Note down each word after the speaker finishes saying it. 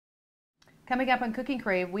Coming up on Cooking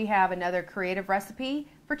Crave, we have another creative recipe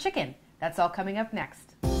for chicken. That's all coming up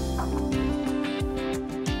next.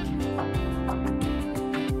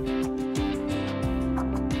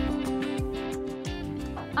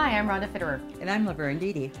 Hi, I'm Rhonda Fitterer. And I'm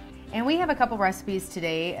Laverne. And we have a couple recipes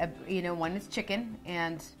today. One is chicken,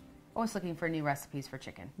 and always looking for new recipes for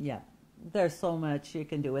chicken. Yeah, there's so much you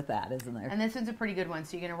can do with that, isn't there? And this one's a pretty good one.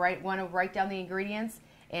 So you're going to want to write down the ingredients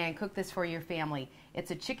and cook this for your family. It's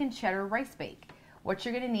a chicken cheddar rice bake. What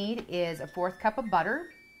you're going to need is a 1/4 cup of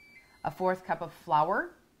butter, a 1/4 cup of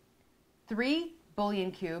flour, 3 bouillon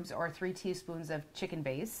cubes or 3 teaspoons of chicken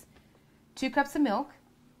base, 2 cups of milk,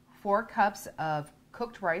 4 cups of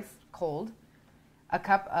cooked rice cold, a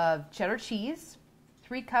cup of cheddar cheese,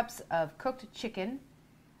 3 cups of cooked chicken,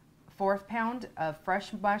 1/4 pound of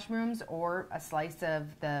fresh mushrooms, or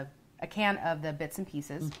a can of the bits and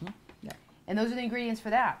pieces. Mm-hmm. Yeah. And those are the ingredients for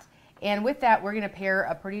that. And with that, we're going to pair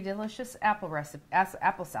a pretty delicious apple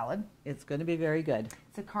salad. It's going to be very good.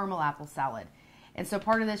 It's a caramel apple salad. And so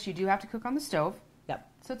part of this, you do have to cook on the stove.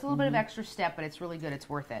 Yep. So it's a little bit of extra step, but it's really good. It's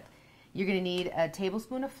worth it. You're going to need a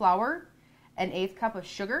tablespoon of flour, an 1/8 cup of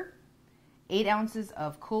sugar, 8 ounces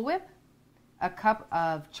of Cool Whip, a cup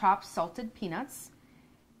of chopped salted peanuts,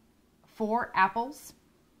 4 apples,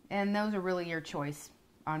 and those are really your choice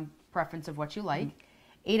on preference of what you like,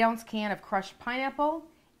 8-ounce can of crushed pineapple,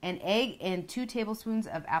 an egg, and 2 tablespoons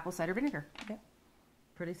of apple cider vinegar. Okay.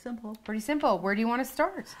 Pretty simple. Pretty simple. Where do you want to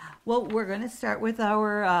start? Well, we're going to start with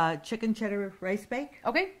our chicken cheddar rice bake.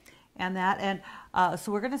 Okay.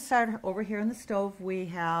 So we're going to start over here on the stove. We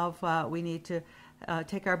need to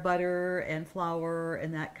take our butter and flour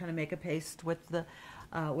and that kind of make a paste with the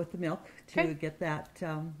milk to get that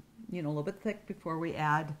a little bit thick before we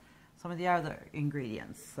add some of the other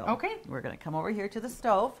ingredients. So we're going to come over here to the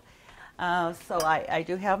stove. So I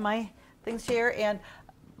do have my things here, and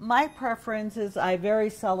my preference is I very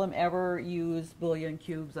seldom ever use bouillon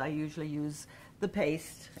cubes. I usually use the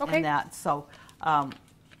paste and that. So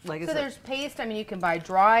like I said, there's paste. I mean, you can buy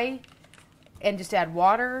dry and just add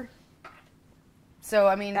water. So,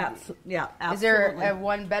 I mean, yeah, absolutely. Is there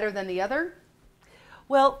one better than the other?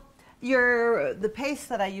 Well, the paste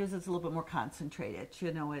that I use is a little bit more concentrated.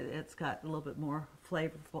 It's got a little bit more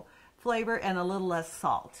flavor and a little less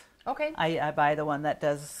salt. Okay. I buy the one that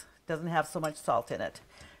doesn't have so much salt in it,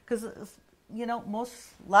 because a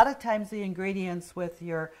lot of times the ingredients with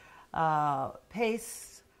your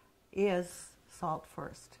paste is salt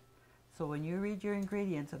first. So when you read your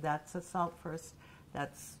ingredients, if that's a salt first,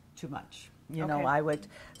 that's too much. I would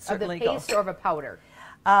certainly go. Of the paste or of a powder?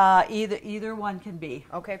 Either one can be.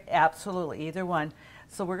 Okay. Absolutely, either one.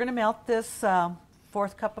 So we're going to melt this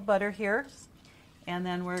 1/4 cup of butter here, and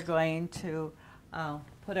then we're going to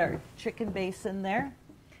put our chicken base in there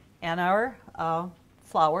and our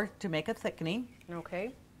flour to make a thickening.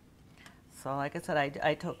 Okay. So like I said,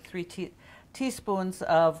 I took 3 teaspoons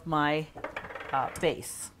of my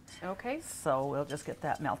base. Okay. So we'll just get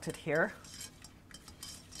that melted here.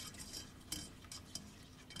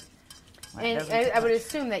 And I would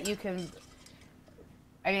assume that you can,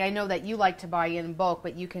 I know that you like to buy in bulk,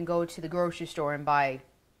 but you can go to the grocery store and buy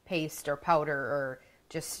paste or powder or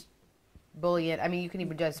just bouillon. I mean, you can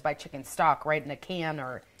even just buy chicken stock right in a can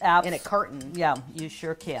or in a carton. Yeah, you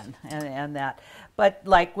sure can, and that. But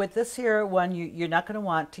like with this here one, you're not going to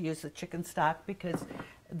want to use the chicken stock because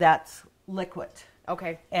that's liquid.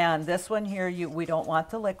 Okay. And this one here, we don't want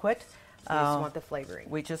the liquid. We just want the flavoring.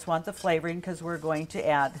 We just want the flavoring because we're going to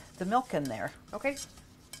add the milk in there. Okay.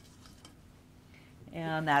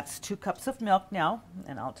 And that's 2 cups of milk now,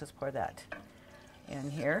 and I'll just pour that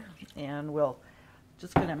in here, and we'll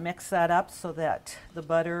just going to mix that up so that the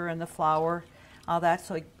butter and the flour, all that,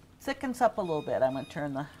 so it thickens up a little bit. I'm going to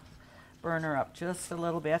turn the burner up just a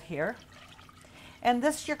little bit here. And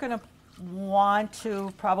this you're going to want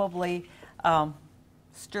to probably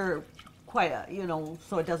stir quite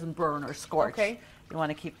so it doesn't burn or scorch. Okay. You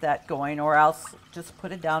want to keep that going, or else just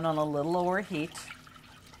put it down on a little lower heat.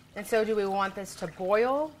 And so do we want this to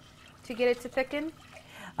boil to get it to thicken?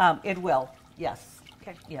 It will, yes.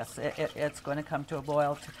 Okay. Yes, it's going to come to a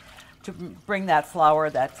boil to bring that flour,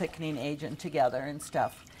 that thickening agent together and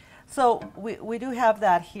stuff. So we do have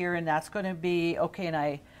that here, and that's going to be okay. And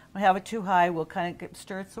I have it too high. We'll kind of get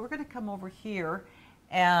stirred. So we're going to come over here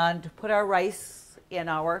and put our rice in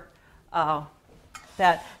our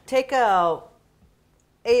take a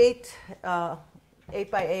 8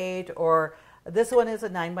 by 8, or this one is a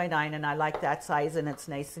 9 by 9, and I like that size, and it's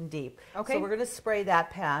nice and deep. Okay. So we're going to spray that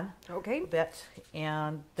pan a bit,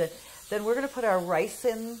 and then we're going to put our rice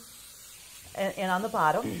in on the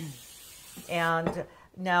bottom. And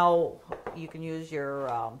now you can use your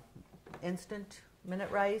instant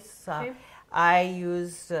minute rice. Okay. I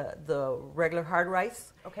use the regular hard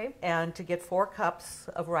rice. Okay. And to get 4 cups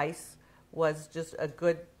of rice was just a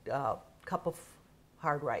good cup of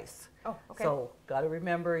hard rice. Oh, okay. So got to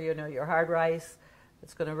remember, you know, your hard rice,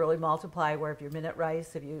 it's going to really multiply, where if your minute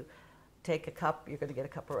rice, if you take a cup, you're going to get a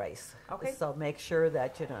cup of rice. Okay. So make sure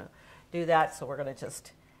that, you know, do that. So we're going to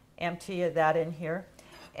just empty that in here.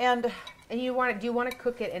 And do you want to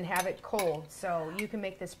cook it and have it cold so you can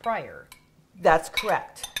make this prior? that's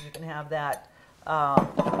correct. You can have that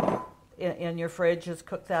in your fridge, just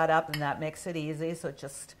cook that up, and that makes it easy. So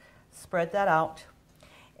just spread that out.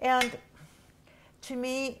 And to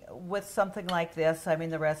me, with something like this, I mean,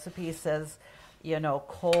 the recipe says, you know,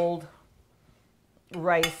 cold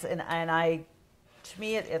rice, and to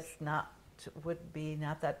me, it's not, would be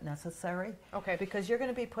not that necessary. Okay. Because you're going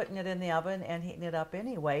to be putting it in the oven and heating it up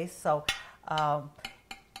anyway. So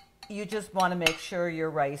you just want to make sure your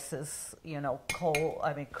rice is, you know,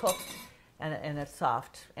 cooked and it's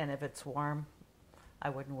soft. And if it's warm, I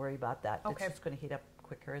wouldn't worry about that. Okay. It's just going to heat up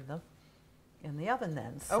quicker in the oven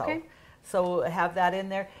then. So, Okay. So have that in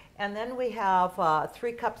there. And then we have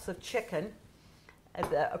 3 cups of chicken,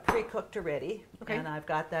 pre-cooked already. Okay. And I've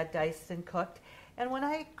got that diced and cooked. And when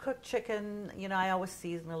I cook chicken, you know, I always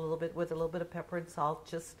season a little bit with a little bit of pepper and salt,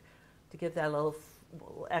 just to give that a little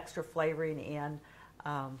extra flavoring in.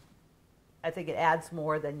 I think it adds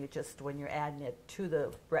more than you just when you're adding it to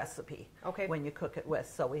the recipe. Okay. When you cook it with.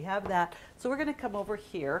 So we have that. So we're going to come over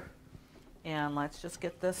here, and let's just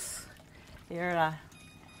get this here.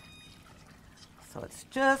 So it's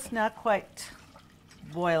just not quite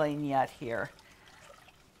boiling yet here.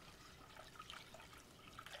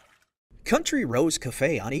 Country Rose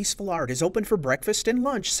Cafe on East Villard is open for breakfast and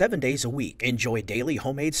lunch 7 days a week. Enjoy daily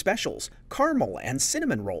homemade specials, caramel and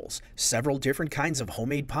cinnamon rolls, several different kinds of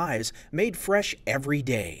homemade pies made fresh every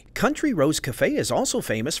day. Country Rose Cafe is also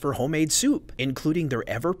famous for homemade soup, including their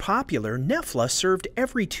ever-popular Nefla served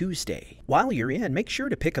every Tuesday. While you're in, make sure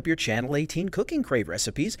to pick up your Channel 18 Cooking Crave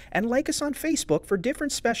recipes and like us on Facebook for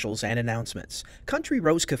different specials and announcements. Country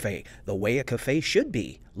Rose Cafe, the way a cafe should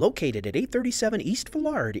be, located at 837 East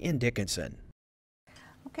Villard in Dickinson.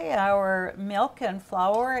 Okay, our milk and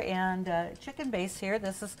flour and chicken base here,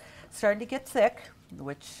 this is starting to get thick,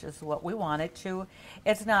 which is what we want it to.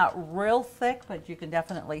 It's not real thick, but you can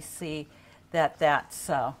definitely see that that's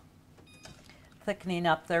thickening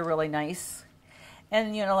up there really nice.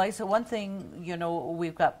 And, you know, like, so one thing, you know,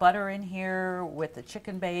 we've got butter in here with the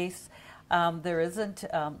chicken base. There isn't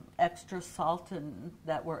extra salt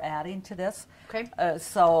that we're adding to this. Okay.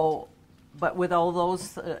 But with all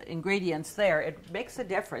those ingredients there, it makes a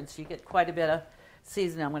difference. You get quite a bit of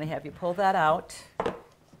seasoning. I'm going to have you pull that out.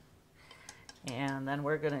 And then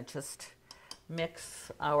we're going to just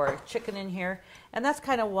mix our chicken in here. And that's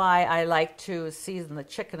kind of why I like to season the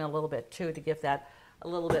chicken a little bit too, to give that a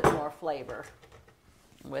little bit more flavor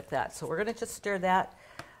with that. So we're going to just stir that,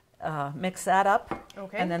 mix that up.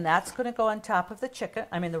 Okay. And then that's going to go on top of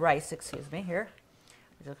the rice, excuse me, here.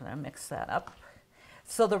 We're just going to mix that up.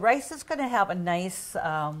 So the rice is going to have a nice,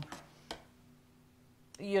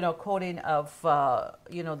 you know, coating of,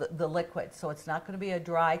 you know, the liquid. So it's not going to be a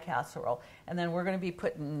dry casserole. And then we're going to be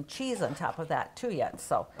putting cheese on top of that too yet.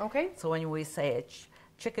 So, okay. So when we say a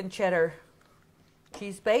chicken cheddar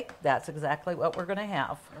cheese bake, that's exactly what we're going to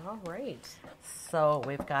have. All right. So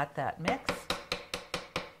we've got that mix.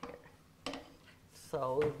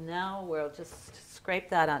 So now we'll just scrape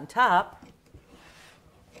that on top.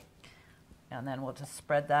 And then we'll just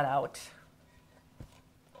spread that out.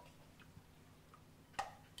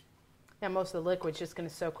 Now most of the liquid's just going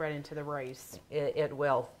to soak right into the rice. It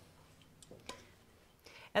will.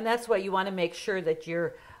 And that's why you want to make sure that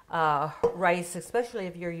your rice, especially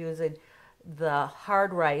if you're using the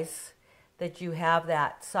hard rice, that you have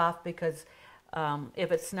that soft, because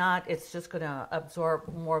if it's not, it's just going to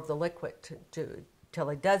absorb more of the liquid till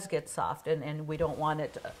it does get soft, and we don't want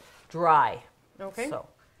it dry. Okay. So.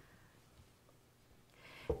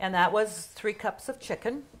 And that was 3 cups of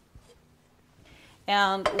chicken.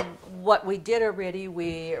 And what we did already,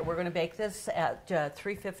 we're going to bake this at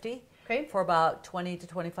 350 okay. for about 20 to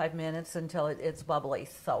 25 minutes until it's bubbly.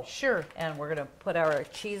 So sure. And we're going to put our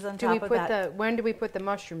cheese on top of that. When do we put the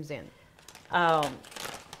mushrooms in?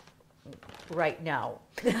 Right now.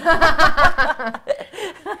 We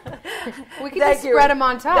can just spread them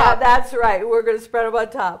on top. That's right. We're going to spread them on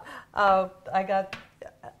top.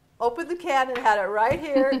 Opened the can and had it right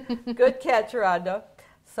here. Good catch, Rhonda.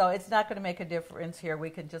 So it's not going to make a difference here.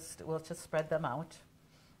 We'll just spread them out.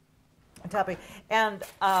 And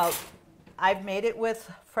I've made it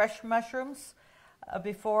with fresh mushrooms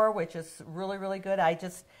before, which is really, really good. I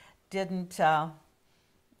just didn't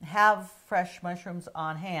have fresh mushrooms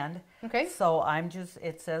on hand. Okay. So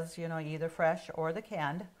it says, you know, either fresh or the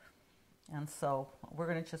canned. And so we're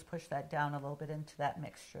going to just push that down a little bit into that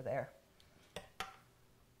mixture there.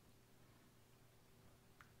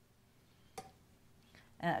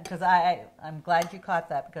 Because I'm glad you caught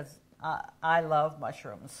that, because I love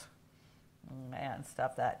mushrooms and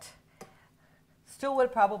stuff. That still would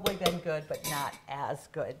have probably been good, but not as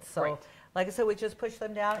good. So, right. Like I said, we just push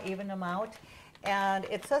them down, even them out. And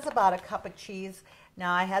it says about a cup of cheese.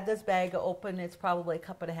 Now, I had this bag open. It's probably a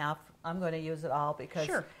cup and a half. I'm going to use it all because,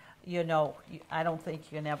 sure. You know, I don't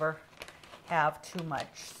think you can ever have too much.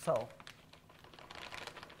 So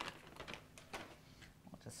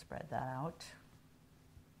we'll just spread that out.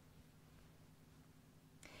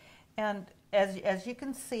 And as you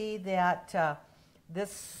can see that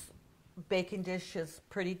this baking dish is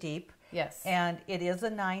pretty deep. Yes. And it is a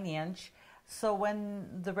 9-inch. So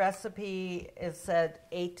when the recipe is said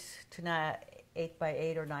 8 by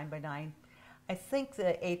 8 or 9 by 9, I think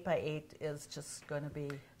the 8 by 8 is just going to be.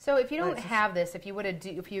 So if you don't have this, if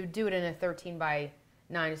you do it in a 13 by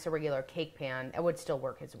 9, just a regular cake pan, it would still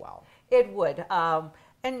work as well. It would.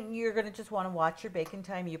 And you're going to just want to watch your baking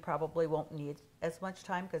time. You probably won't need as much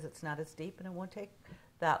time because it's not as deep and it won't take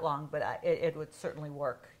that long, but it would certainly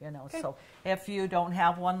work, you know. Okay. So if you don't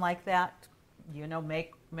have one like that, you know,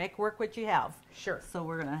 make work what you have. Sure. So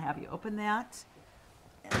we're going to have you open that,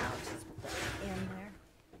 and I'll just put that in there.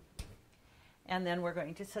 And then we're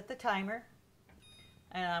going to set the timer,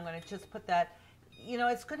 and I'm going to just put that, you know,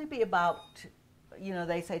 it's going to be about, you know,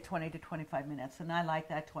 they say 20 to 25 minutes, and I like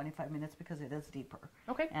that 25 minutes because it is deeper.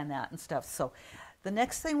 Okay. And that and stuff. So the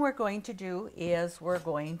next thing we're going to do is we're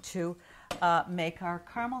going to make our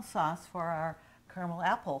caramel sauce for our caramel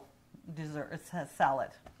apple dessert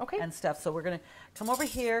salad. Okay. And stuff. So we're going to come over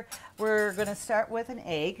here. We're going to start with an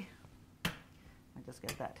egg. I just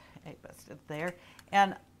get that egg busted there.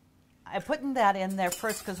 And I'm putting that in there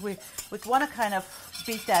first because we want to kind of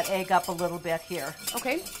beat that egg up a little bit here.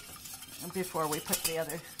 Okay. Before we put the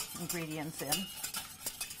other ingredients in.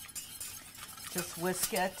 Just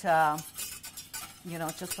whisk it, you know,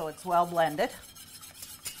 just so it's well blended.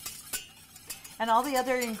 And all the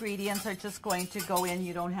other ingredients are just going to go in.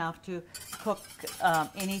 You don't have to cook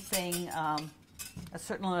anything a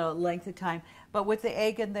certain length of time. But with the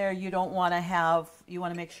egg in there, you don't want to have, you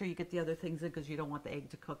want to make sure you get the other things in because you don't want the egg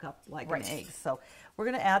to cook up like right. an egg. So we're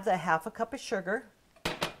going to add the 1/2 cup of sugar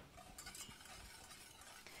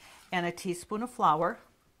and a teaspoon of flour.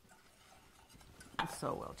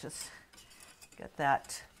 So we'll just get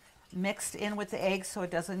that mixed in with the egg so it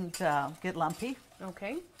doesn't get lumpy.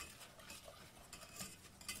 Okay.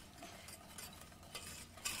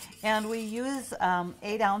 And we use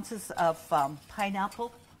 8 ounces of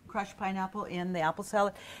pineapple, crushed pineapple in the apple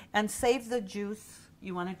salad, and save the juice.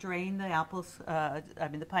 You want to drain the apples,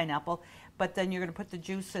 the pineapple, but then you're going to put the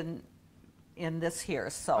juice in this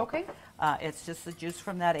here. So okay. It's just the juice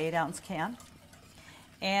from that 8-ounce can.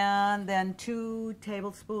 And then 2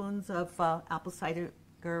 tablespoons of apple cider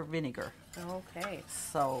vinegar. Okay.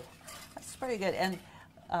 So that's pretty good. And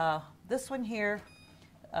this one here,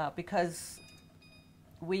 because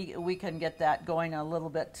we can get that going a little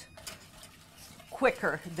bit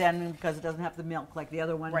quicker than, because it doesn't have the milk like the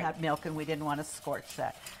other one right. had milk, and we didn't want to scorch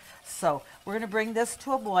that. So we're going to bring this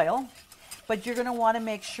to a boil, but you're going to want to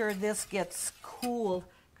make sure this gets cool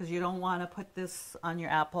because you don't want to put this on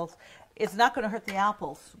your apples. It's not going to hurt the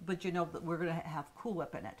apples, but you know that we're going to have Cool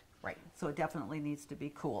Whip in it. Right. So it definitely needs to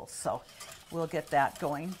be cool. So we'll get that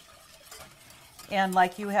going. And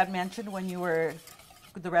like you had mentioned when you were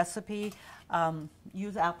the recipe,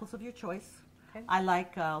 use apples of your choice. Okay. I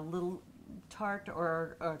like a little tart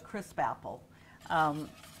or a crisp apple.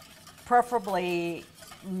 Preferably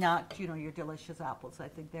not, you know, your delicious apples. I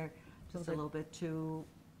think they're just a little bit too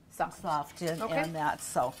soft and that.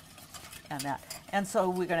 So, and so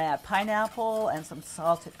we're going to add pineapple and some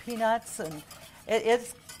salted peanuts, and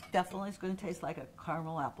it's definitely going to taste like a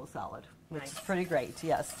caramel apple salad, which is pretty great.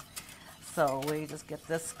 Yes. So we just get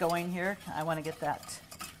this going here. I want to get that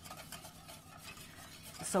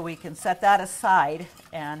so we can set that aside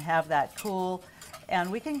and have that cool. And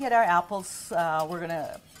we can get our apples. We're going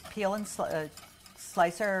to peel and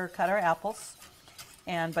slice or cut our apples.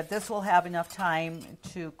 But this will have enough time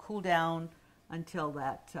to cool down until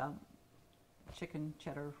that chicken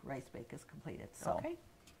cheddar rice bake is completed. So.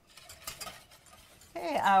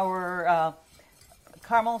 Okay, our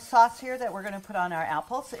caramel sauce here that we're going to put on our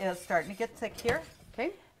apples is starting to get thick here.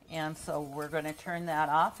 Okay. And so we're going to turn that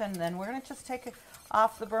off, and then we're going to just take it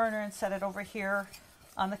off the burner and set it over here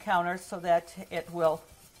on the counter so that it will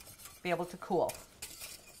be able to cool.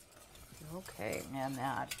 Okay. And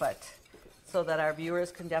that, but so that our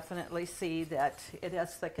viewers can definitely see that it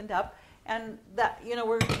has thickened up. And that, you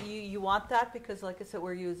know, you want that because, like I said,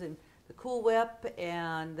 we're using the Cool Whip,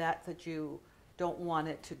 and that you don't want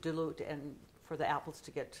it to dilute and for the apples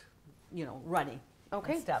to get, you know, runny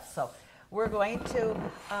and stuff. So we're going to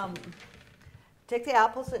take the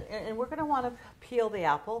apples, and we're going to want to peel the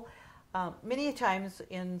apple. Many times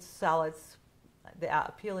in salads, the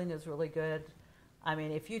peeling is really good. I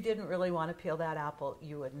mean, if you didn't really want to peel that apple,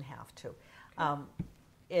 you wouldn't have to.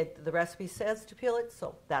 The recipe says to peel it,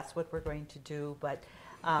 so that's what we're going to do. But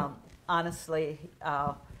honestly,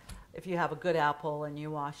 if you have a good apple and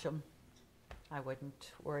you wash them, I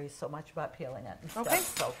wouldn't worry so much about peeling it and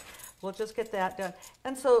stuff. So we'll just get that done.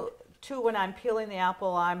 And so, too, when I'm peeling the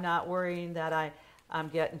apple, I'm not worrying that I'm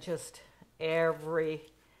getting just every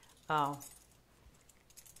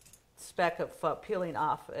speck of peeling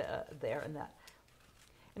off there and that.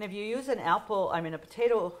 And if you use a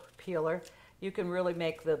potato peeler, you can really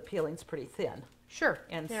make the peelings pretty thin. Sure.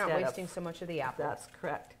 You're not wasting so much of the apple. That's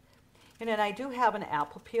correct. And then I do have an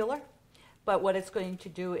apple peeler, but what it's going to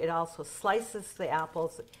do, it also slices the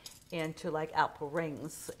apples into like apple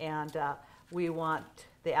rings, and we want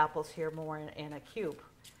the apples here more in a cube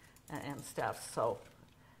and stuff. So,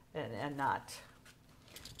 and not.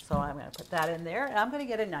 So I'm going to put that in there, and I'm going to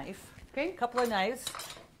get a knife. Okay. A couple of knives,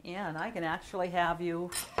 and I can actually have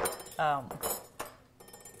you. Are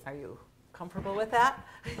you comfortable with that?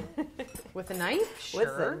 With a knife? Sure.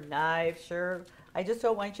 With a knife, sure. I just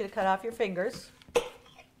don't want you to cut off your fingers.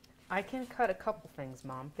 I can cut a couple things,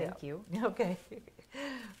 Mom. Thank you. Okay.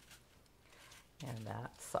 And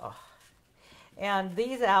that's and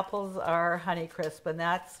these apples are Honeycrisp, and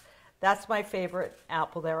that's my favorite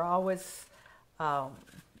apple. They're always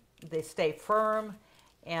they stay firm,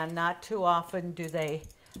 and not too often do they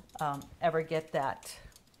ever get that.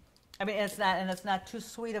 I mean, it's not too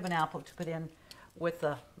sweet of an apple to put in with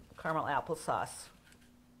the caramel applesauce.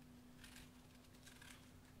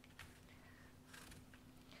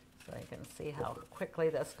 So you can see how quickly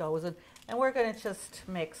this goes, and we're going to just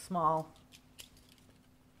make small,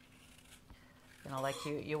 you know, like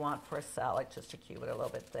you want for a salad, just to cube it a little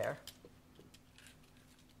bit there.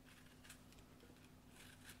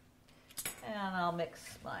 And I'll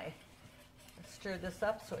stir this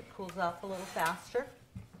up so it cools off a little faster.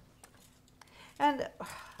 And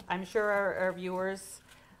I'm sure our viewers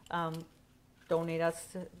don't need us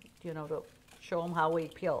to, to show them how we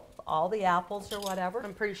peel all the apples or whatever.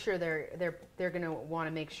 I'm pretty sure they're going to want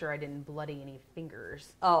to make sure I didn't bloody any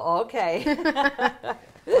fingers. Oh, okay. But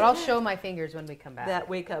I'll show my fingers when we come back.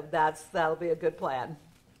 That'll be a good plan.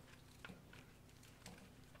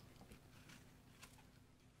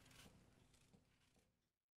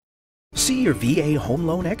 See your VA home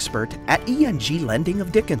loan expert at ENG Lending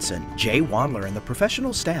of Dickinson. Jay Wandler and the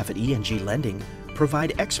professional staff at ENG Lending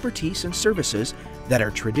provide expertise and services that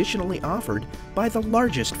are traditionally offered by the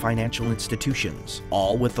largest financial institutions,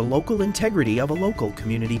 all with the local integrity of a local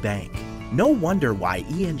community bank. No wonder why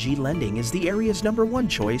ENG Lending is the area's #1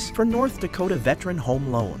 choice for North Dakota veteran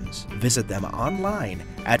home loans. Visit them online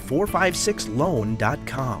at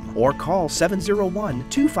 456loan.com or call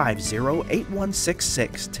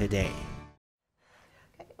 701-250-8166 today.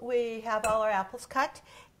 We have all our apples cut,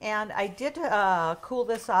 and I did cool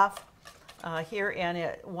this off here,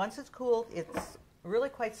 and once it's cooled, it's really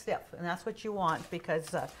quite stiff, and that's what you want,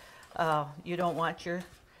 because you don't want your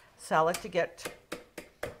salad to get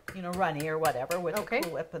runny or whatever with the Cool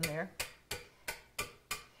Whip in there.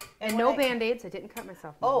 And no Band-Aids. I didn't cut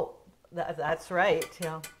myself. Oh, that's right.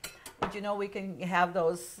 Yeah. But we can have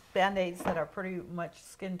those Band-Aids that are pretty much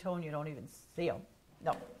skin tone. You don't even see them.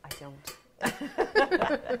 No, I don't.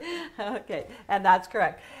 Okay, and that's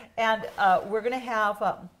correct. And we're going to have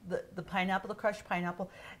the pineapple, the crushed pineapple.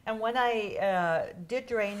 And when I did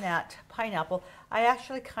drain that pineapple, I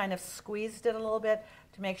actually kind of squeezed it a little bit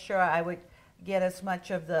to make sure I would get as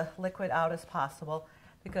much of the liquid out as possible,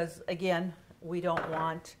 because again, we don't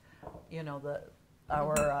want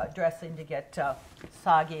our dressing to get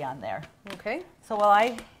soggy on there. Okay. So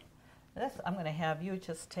I'm going to have you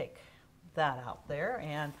just take that out there,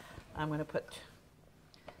 and I'm going to put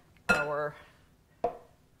our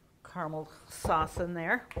caramel sauce in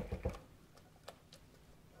there.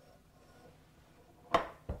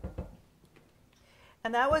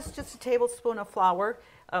 And that was just a tablespoon of flour,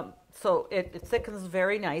 so it thickens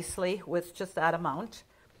very nicely with just that amount.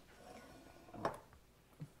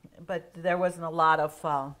 But there wasn't a lot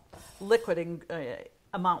of liquid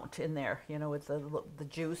amount in there, with the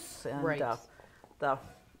juice and the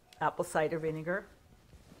apple cider vinegar.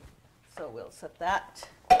 So we'll set that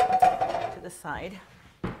to the side.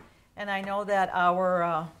 And I know that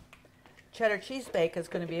our cheddar cheese bake is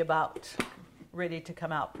going to be about ready to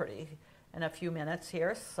come out pretty in a few minutes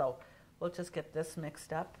here. So we'll just get this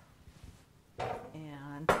mixed up.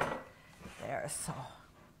 And there, so.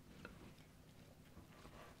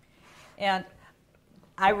 And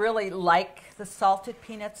I really like the salted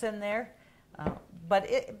peanuts in there,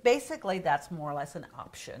 but basically that's more or less an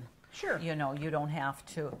option. Sure. You know, you don't have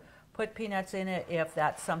to put peanuts in it if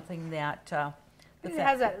that's something that... it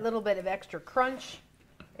has that little bit of extra crunch.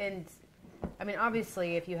 And, I mean,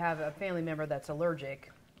 obviously, if you have a family member that's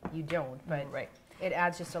allergic, you don't. But right. It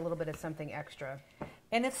adds just a little bit of something extra.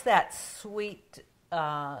 And it's that sweet,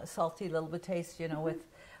 salty little bit taste, you know,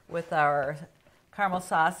 with our caramel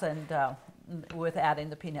sauce and with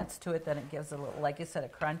adding the peanuts to it, then it gives a little, like you said, a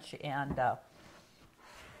crunch and a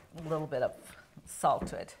little bit of salt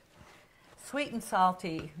to it. Sweet and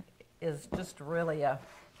salty is just really a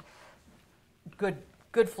good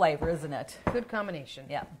flavor, isn't it? Good combination.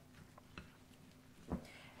 Yeah.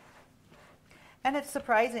 And it's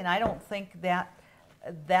surprising. I don't think that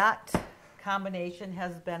combination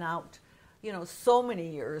has been out, you know, so many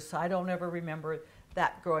years. I don't ever remember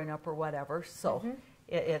that growing up or whatever. So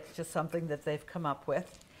it's just something that they've come up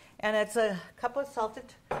with. And it's a couple of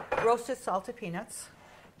roasted salted peanuts.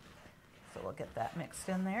 So we'll get that mixed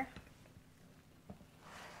in there.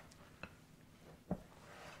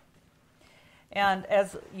 And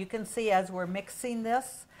as you can see, as we're mixing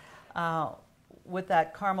this with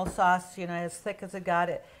that caramel sauce, you know, as thick as it got,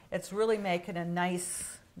 it's really making a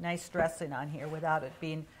nice dressing on here without it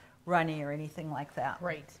being runny or anything like that.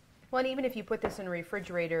 Right. Well, and even if you put this in a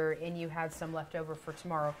refrigerator and you had some left over for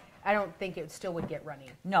tomorrow, I don't think it still would get runny.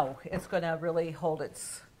 No, it's going to really hold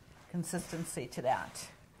its consistency to that.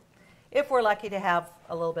 If we're lucky to have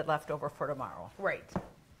a little bit left over for tomorrow. Right.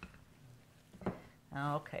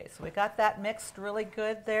 Okay, so we got that mixed really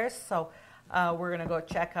good there. So we're going to go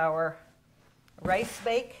check our rice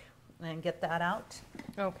bake and get that out.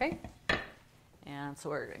 Okay. And so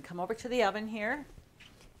we're going to come over to the oven here,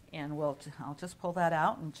 and I'll just pull that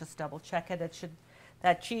out and just double check it.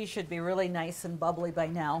 That cheese should be really nice and bubbly by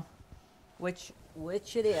now, which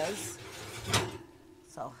it is.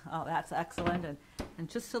 So that's excellent, and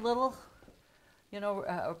just a little, you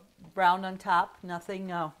know, brown on top.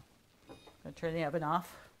 Nothing. I'm going to turn the oven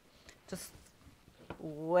off. Just the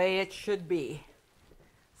way it should be.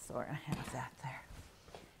 So we're going to have that there.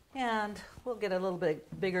 And we'll get a little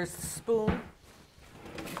bit bigger spoon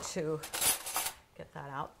to get that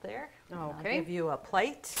out there. Okay. I'll give you a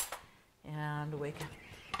plate. And we can,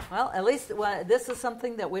 well, at least this is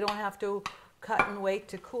something that we don't have to cut and wait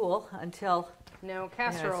to cool until... No,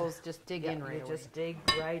 casseroles just dig in right away. Just dig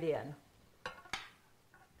right in.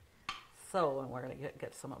 So, and we're going to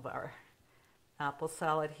get some of our apple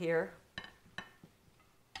salad here.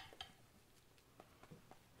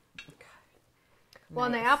 Okay. Well,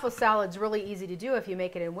 Nice. and the apple salad's really easy to do if you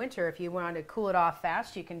make it in winter. If you want to cool it off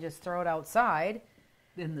fast, you can just throw it outside.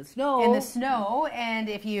 In the snow. In the snow, and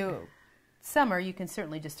if you... Summer, you can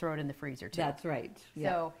certainly just throw it in the freezer, too. That's right.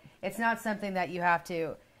 So, it's not something that you have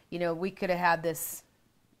to... You know, we could have had this...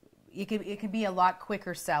 It could be a lot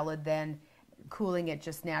quicker salad than cooling it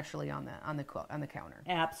just naturally on the counter.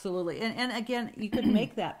 Absolutely. And again, you could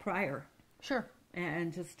make that prior. Sure.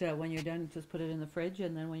 And just when you're done, just put it in the fridge,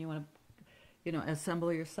 and then when you want to, you know,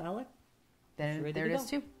 assemble your salad, Then there it is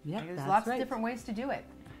too. Yeah, There's that's lots right. of different ways to do it.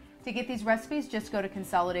 To get these recipes, just go to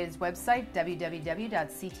Consolidated's website,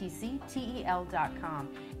 www.ctctel.com.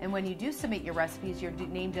 And when you do submit your recipes, your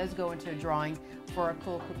name does go into a drawing for a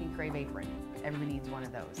cool Cooking Crave apron. Everybody needs one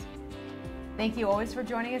of those. Thank you always for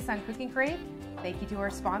joining us on Cooking Crave. Thank you to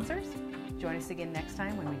our sponsors. Join us again next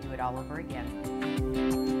time when we do it all over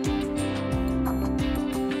again.